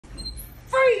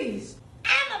Freeze!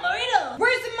 I'm a burrito!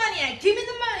 Where's the money at? Give me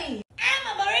the money! I'm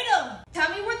a burrito! Tell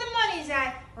me where the money's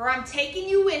at, or I'm taking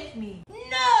you with me.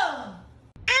 No!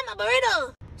 I'm a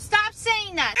burrito! Stop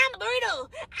saying that! I'm a burrito!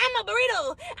 I'm a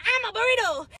burrito! I'm a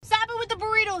burrito! Stop it with the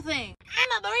burrito thing!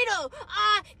 I'm a burrito!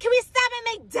 Can we stop at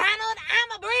McDonald's?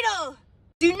 I'm a burrito!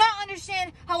 Do you not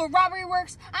understand how a robbery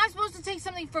works? I'm supposed to take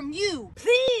something from you.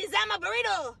 Please, I'm a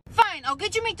burrito! Fine, I'll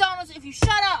get you McDonald's if you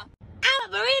shut up. I'm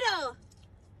a burrito!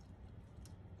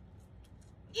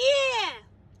 Yeah!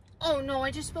 Oh no, I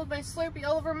just spilled my Slurpee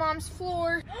all over Mom's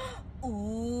floor.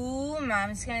 Ooh,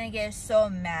 Mom's gonna get so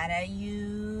mad at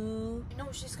you. I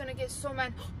know she's gonna get so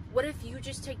mad. What if you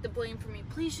just take the blame for me?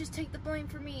 Please just take the blame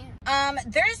for me.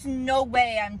 There's no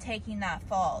way I'm taking that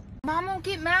fault. Mom won't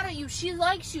get mad at you. She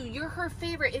likes you. You're her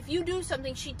favorite. If you do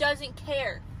something, she doesn't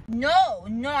care. No,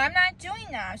 I'm not doing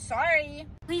that. I'm sorry.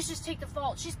 Please just take the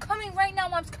fault. She's coming right now.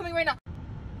 Mom's coming right now.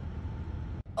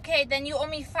 Okay, then you owe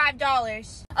me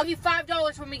 $5. I'll give you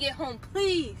 $5 when we get home,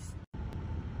 please.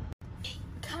 Hey,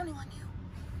 I'm counting on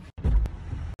you.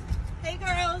 Hey,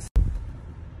 girls.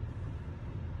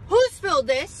 Who spilled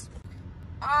this?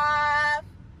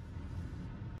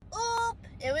 Oop,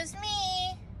 it was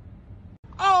me.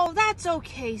 Oh, that's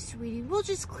okay, sweetie. We'll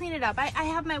just clean it up. I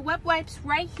have my wet wipes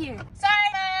right here.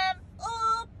 Sorry, Mom.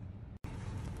 Oop.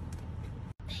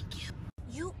 Thank you.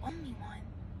 You owe me one.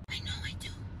 I know I do.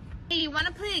 Hey, you want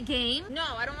to play a game?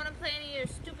 No, I don't want to play any of your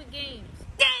stupid games.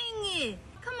 Dang it.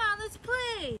 Come on, let's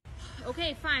play.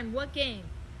 Okay, fine. What game?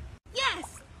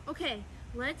 Yes. Okay,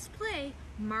 let's play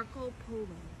Marco Polo.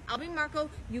 I'll be Marco,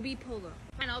 you be Polo.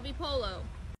 Fine, I'll be Polo.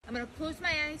 I'm gonna close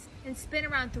my eyes and spin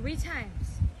around 3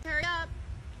 times. Hurry up.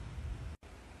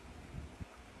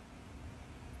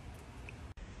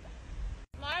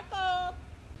 Marco.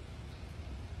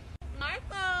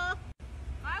 Marco.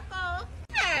 Marco.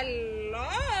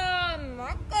 Hello,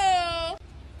 Marco.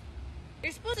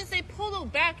 You're supposed to say Polo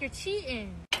back, you're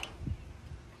cheating.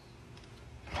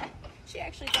 She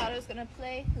actually thought I was gonna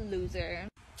play loser.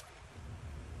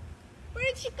 Where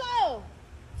did she go?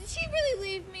 Did she really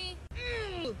leave me?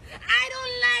 I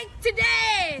don't like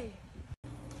today.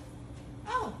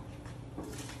 Oh,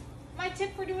 my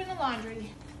tip for doing the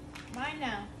laundry. Mine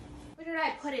now. Where did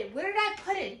I put it? Where did I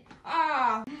put it?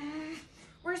 Ah,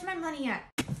 where's my money at?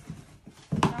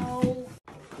 No.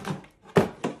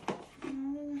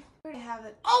 Where did I have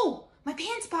it? Oh, my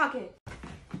pants pocket.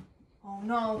 Oh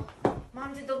no,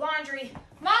 Mom did the laundry.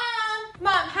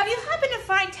 Mom, have you happened to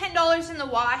find $10 in the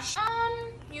wash?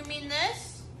 You mean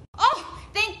this? Oh,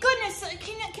 thank goodness.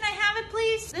 Can I have it,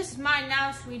 please? This is mine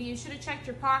now, sweetie. You should have checked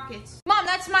your pockets. Mom,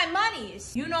 that's my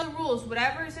money's. You know the rules.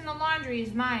 Whatever is in the laundry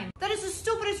is mine. That is the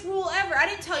stupidest rule ever. I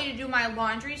didn't tell you to do my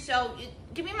laundry, so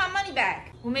give me my money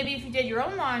back. Well, maybe if you did your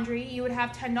own laundry, you would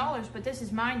have $10, but this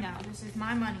is mine now. This is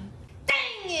my money.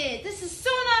 Dang it! This is so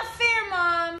not fair,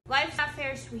 Mom. Life's not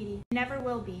fair, sweetie. Never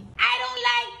will be. I don't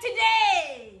like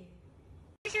today.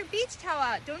 Where's your beach towel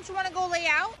at? Don't you want to go lay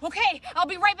out? Okay, I'll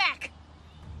be right back.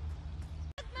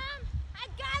 Look, Mom. I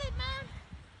got it, Mom.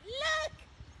 Look.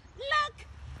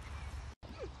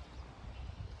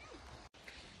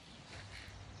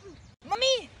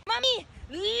 Mommy,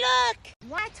 look.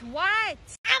 What?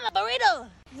 I'm a burrito.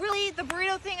 Really? The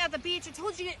burrito thing at the beach? I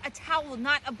told you to get a towel,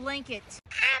 not a blanket.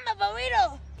 I'm a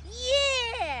burrito.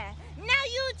 Yeah. Now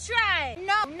you try.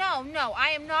 No. I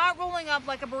am not rolling up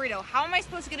like a burrito. How am I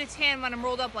supposed to get a tan when I'm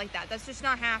rolled up like that? That's just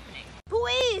not happening.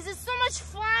 Please, it's so much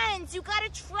fun. You gotta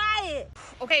try it.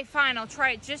 Okay, fine. I'll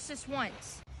try it just this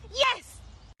once. Yes.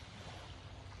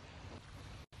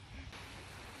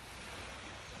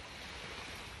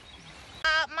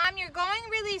 Mom, you're going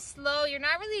really slow. You're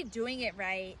not really doing it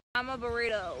right. I'm a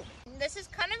burrito. This is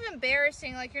kind of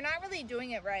embarrassing. Like, you're not really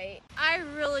doing it right. I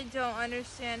really don't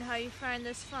understand how you find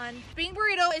this fun. Being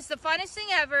burrito is the funnest thing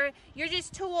ever. You're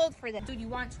just too old for that. Dude, you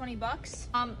want 20 bucks?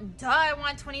 Duh, I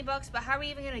want 20 bucks, but how are we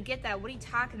even gonna get that? What are you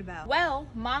talking about? Well,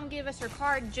 Mom gave us her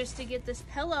card just to get this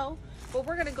pillow, but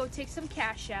we're gonna go take some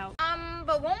cash out.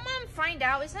 But won't Mom find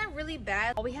out? Isn't that really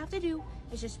bad? All we have to do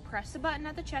is just press the button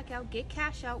at the checkout, get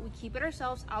cash out, we keep it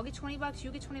ourselves. I'll get 20 bucks,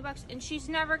 you get 20 bucks, and she's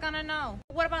never gonna know.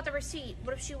 What about the receipt?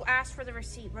 What if she asks for the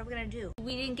receipt? What are we gonna do?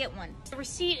 We didn't get one. The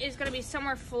receipt is gonna be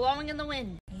somewhere flowing in the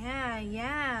wind.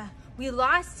 Yeah, we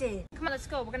lost it. Come on, let's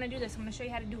go. We're gonna do this. I'm gonna show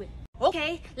you how to do it.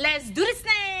 Okay, let's do this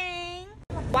thing.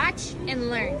 Watch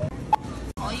and learn.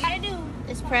 All you gotta do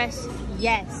is press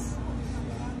yes.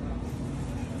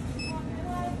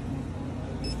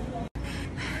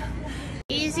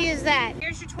 Easy as that.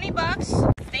 Here's your 20 bucks.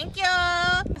 Thank you.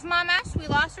 If Mom asks, we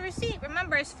lost the receipt.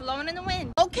 Remember, it's flowing in the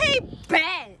wind. Okay,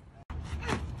 bet.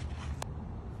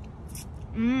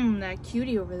 That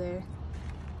cutie over there.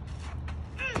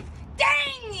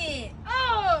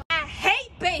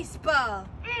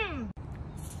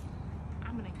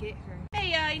 get her.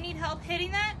 Hey, you need help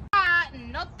hitting that?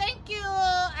 No thank you.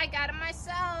 I got it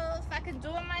myself. I can do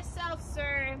it myself,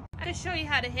 sir. I can show you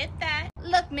how to hit that.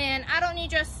 Look, man, I don't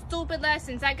need your stupid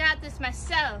lessons. I got this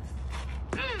myself.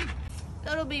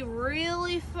 That'll be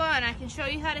really fun. I can show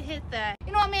you how to hit that.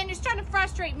 You know what, man? You're starting to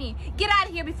frustrate me. Get out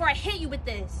of here before I hit you with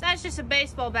this. That's just a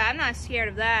baseball bat. I'm not scared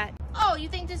of that. Oh, you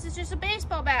think this is just a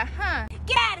baseball bat, huh?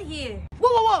 Get out of here. Whoa,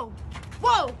 whoa, whoa.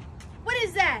 Whoa. What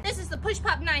is that? This is the Push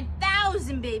Pop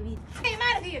 9000, baby. Hey, I'm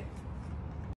out of here.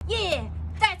 Yeah,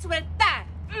 that's what I thought.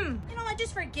 You know what?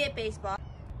 Just forget baseball.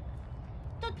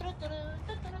 I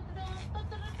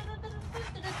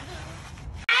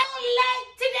don't like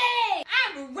today.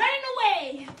 I'm running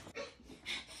away.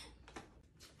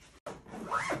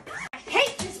 I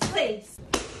hate this place.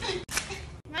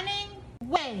 Running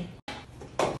away.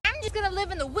 I'm just gonna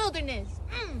live in the wilderness.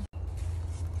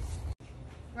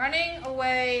 Running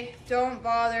away. Don't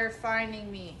bother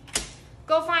finding me.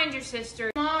 Go find your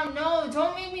sister. Mom, no,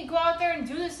 don't make me go out there and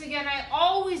do this again. I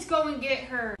always go and get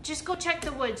her. Just go check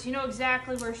the woods. You know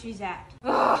exactly where she's at.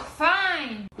 Ugh,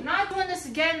 fine. I'm not doing this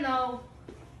again, though.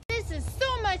 This is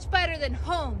so much better than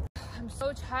home. I'm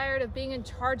so tired of being in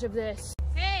charge of this.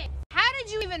 Hey, how did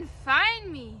you even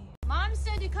find me? Mom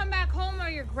said to come back home or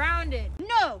you're grounded.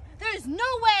 No, there's no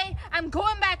way I'm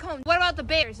going back home. What about the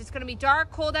bears? It's gonna be dark,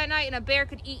 cold at night, and a bear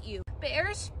could eat you.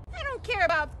 Bears? I don't care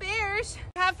about bears.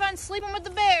 Have fun sleeping with the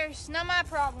bears. Not my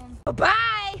problem.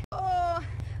 Bye-bye. Oh,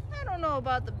 I don't know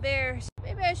about the bears.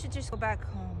 Maybe I should just go back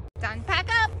home. Time to pack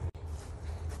up.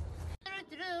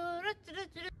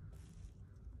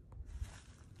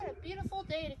 What a beautiful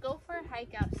day to go for a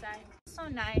hike outside. So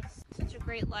nice. Such a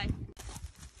great life.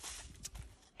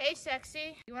 Hey,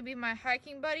 sexy. You want to be my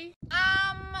hiking buddy?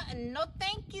 No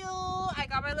thank you. I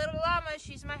got my little llama.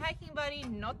 She's my hiking buddy.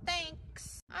 No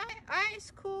thanks. Alright,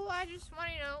 it's cool. I just want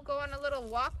to, go on a little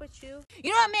walk with you.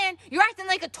 You know what, man? You're acting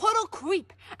like a total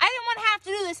creep. I didn't want to have to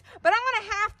do this, but I'm going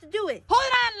to have to do it.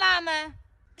 Hold on, llama.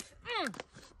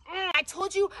 I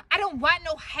told you I don't want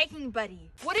no hiking buddy.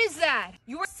 What is that?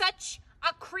 You are such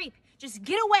a creep. Just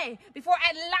get away before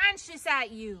I launch this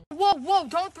at you. Whoa, whoa,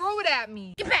 don't throw it at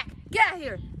me. Get back. Get out of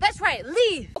here. That's right.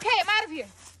 Leave. Okay, I'm out of here.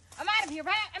 I'm out of here,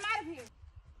 right? I'm out of here.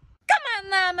 Come on,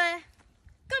 llama.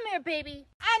 Come here, baby.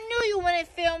 I knew you wouldn't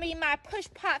fail me, my Push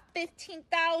Pop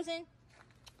 15,000.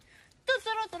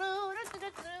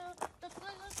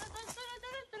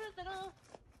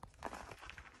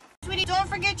 Sweetie, don't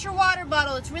forget your water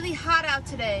bottle. It's really hot out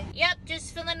today. Yep,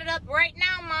 just filling it up right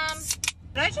now, Mom.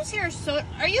 Did I just hear soda?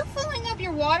 Are you filling up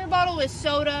your water bottle with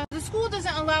soda? The school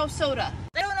doesn't allow soda.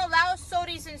 They don't allow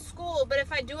sodas in school, but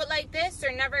if I do it like this,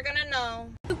 they're never gonna know.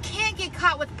 You can't get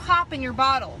caught with pop in your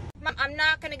bottle. Mom, I'm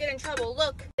not gonna get in trouble.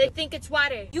 Look, they think it's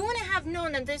water. You wouldn't have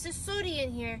known that there's a soda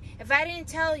in here if I didn't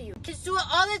tell you. Kids do it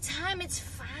all the time, it's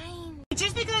fine.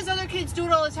 Just because other kids do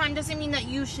it all the time doesn't mean that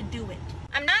you should do it.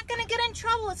 I'm not gonna get in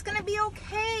trouble, it's gonna be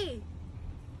okay.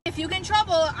 If you get in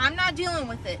trouble, I'm not dealing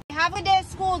with it. Have a day at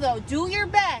school though, do your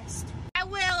best. I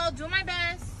will, I'll do my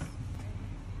best.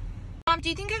 Mom, do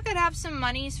you think I could have some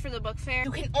monies for the book fair?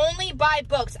 You can only buy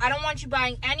books. I don't want you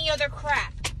buying any other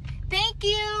crap. Thank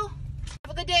you.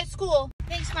 Have a good day at school.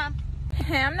 Thanks, Mom.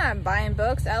 Hey, I'm not buying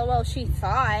books. LOL, she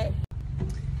thought.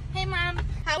 Hey, Mom.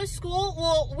 How was school?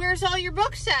 Well, where's all your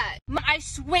books at? Mom, I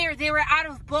swear they were out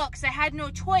of books. I had no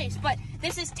choice, but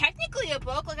this is technically a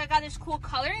book. Like, I got this cool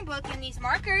coloring book and these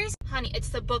markers. Honey, it's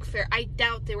the book fair. I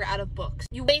doubt they were out of books.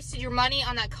 You wasted your money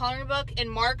on that coloring book and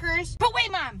markers. But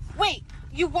wait, Mom, wait.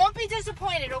 You won't be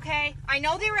disappointed, okay? I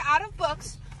know they were out of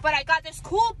books, but I got this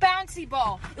cool bouncy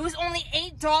ball. It was only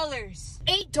 $8.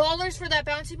 $8 for that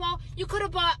bouncy ball? You could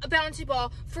have bought a bouncy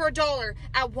ball for $1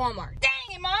 at Walmart. Dang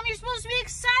it, Mom, you're supposed to be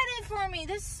excited for me.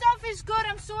 This stuff is good.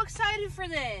 I'm so excited for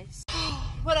this.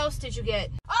 What else did you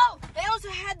get? Oh, they also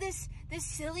had this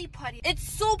silly putty. It's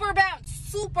super bounce,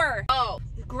 super. Oh,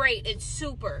 great, it's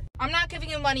super. I'm not giving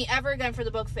you money ever again for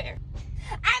the book fair.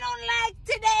 I don't like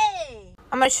today.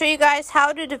 I'm going to show you guys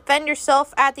how to defend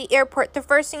yourself at the airport. The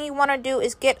first thing you want to do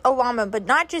is get a llama, but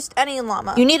not just any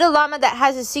llama. You need a llama that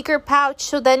has a secret pouch,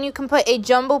 so then you can put a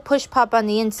jumbo push pop on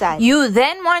the inside. You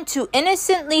then want to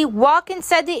innocently walk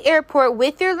inside the airport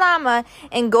with your llama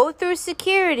and go through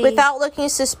security without looking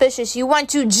suspicious. You want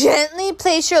to gently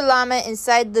place your llama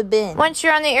inside the bin. Once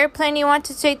you're on the airplane, you want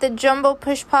to take the jumbo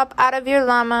push pop out of your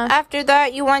llama. After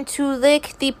that, you want to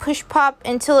lick the push pop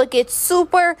until it gets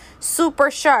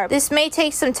super sharp. This may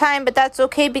take some time, but that's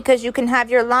okay because you can have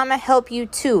your llama help you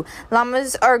too.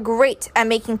 Llamas are great at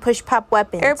making push pop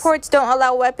weapons. Airports don't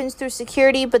allow weapons through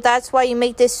security, but that's why you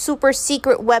make this super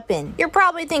secret weapon. You're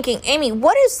probably thinking, Amy,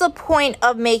 what is the point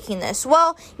of making this?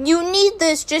 Well, you need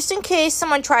this just in case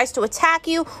someone tries to attack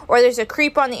you or there's a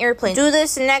creep on the airplane. Do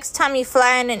this next time you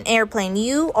fly in an airplane.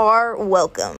 You are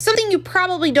welcome. Something you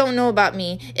probably don't know about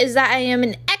me is that I am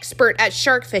an expert at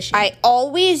shark fishing. I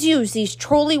always use these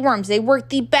trolley worms. They work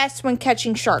the best when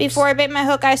catching sharks. Before I bait my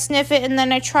hook, I sniff it and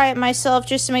then I try it myself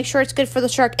just to make sure it's good for the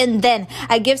shark. And then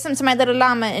I give some to my little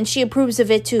llama and she approves of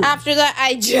it too. After that,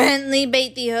 I gently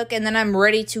bait the hook and then I'm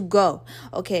ready to go.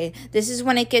 Okay, this is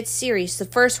when it gets serious. The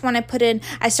first one I put in,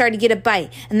 I started to get a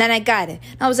bite and then I got it.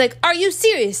 And I was like, are you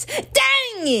serious?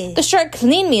 Dang it! The shark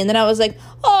cleaned me and then I was like,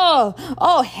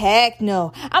 oh heck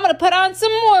no. I'm gonna put on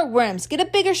some more worms. Get a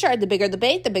bigger shark. The bigger the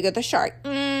bait, the bigger the shark.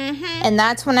 And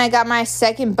that's when I got my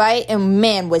second bite and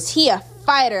man, was he a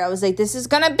fighter. I was like, this is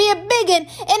gonna be a biggin, and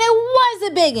it was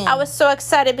a biggin. I was so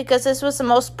excited because this was the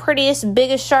most prettiest,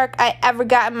 biggest shark I ever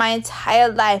got in my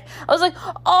entire life. I was like,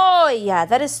 oh yeah,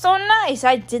 that is so nice.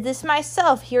 I did this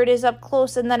myself. Here it is up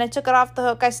close, and then I took it off the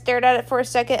hook. I stared at it for a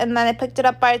second, and then I picked it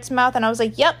up by its mouth, and I was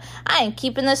like, yep, I am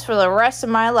keeping this for the rest of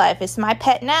my life. It's my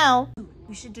pet now.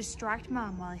 We should distract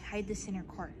Mom while I hide this in her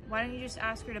cart. Why don't you just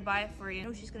ask her to buy it for you? I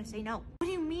know she's gonna say no. What do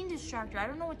you mean distract her? I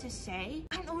don't know what to say.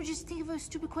 I don't know, just think of a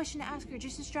stupid question to ask her.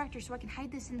 Just distract her so I can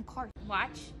hide this in the cart.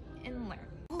 Watch and learn.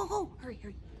 Oh, hurry.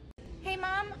 Hey,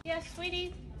 Mom. Yes,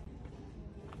 sweetie.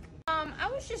 I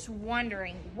was just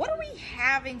wondering, what are we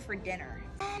having for dinner?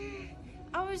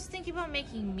 I was thinking about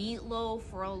making meatloaf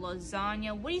or a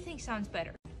lasagna. What do you think sounds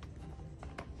better?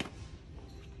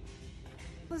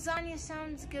 Lasagna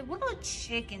sounds good. What about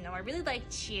chicken, though? I really like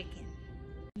chicken.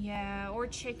 Yeah, or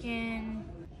chicken.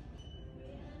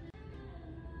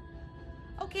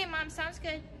 Okay, Mom, sounds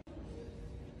good.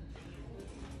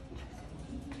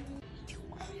 You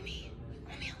owe me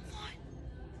a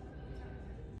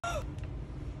lot.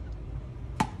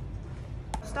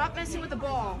 Stop messing with the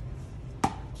ball.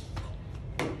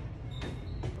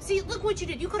 See, look what you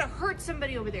did. You could have hurt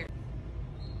somebody over there.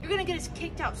 You're gonna get us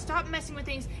kicked out. Stop messing with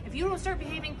things. If you don't start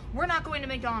behaving, we're not going to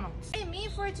McDonald's. I didn't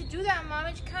mean for it to do that, Mom.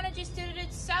 It kind of just did it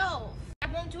itself. I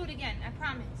won't do it again. I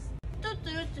promise.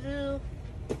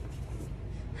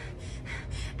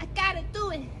 I gotta do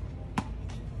it.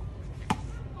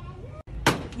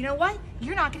 You know what?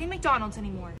 You're not getting McDonald's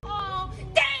anymore. Oh,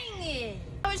 dang it!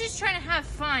 I was just trying to have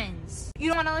fun. You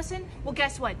don't want to listen? Well,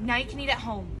 guess what? Now you can eat at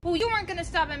home. Well, you weren't gonna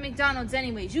stop at McDonald's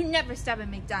anyways. You never stop at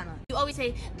McDonald's. You always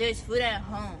say, there's food at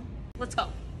home. Let's go.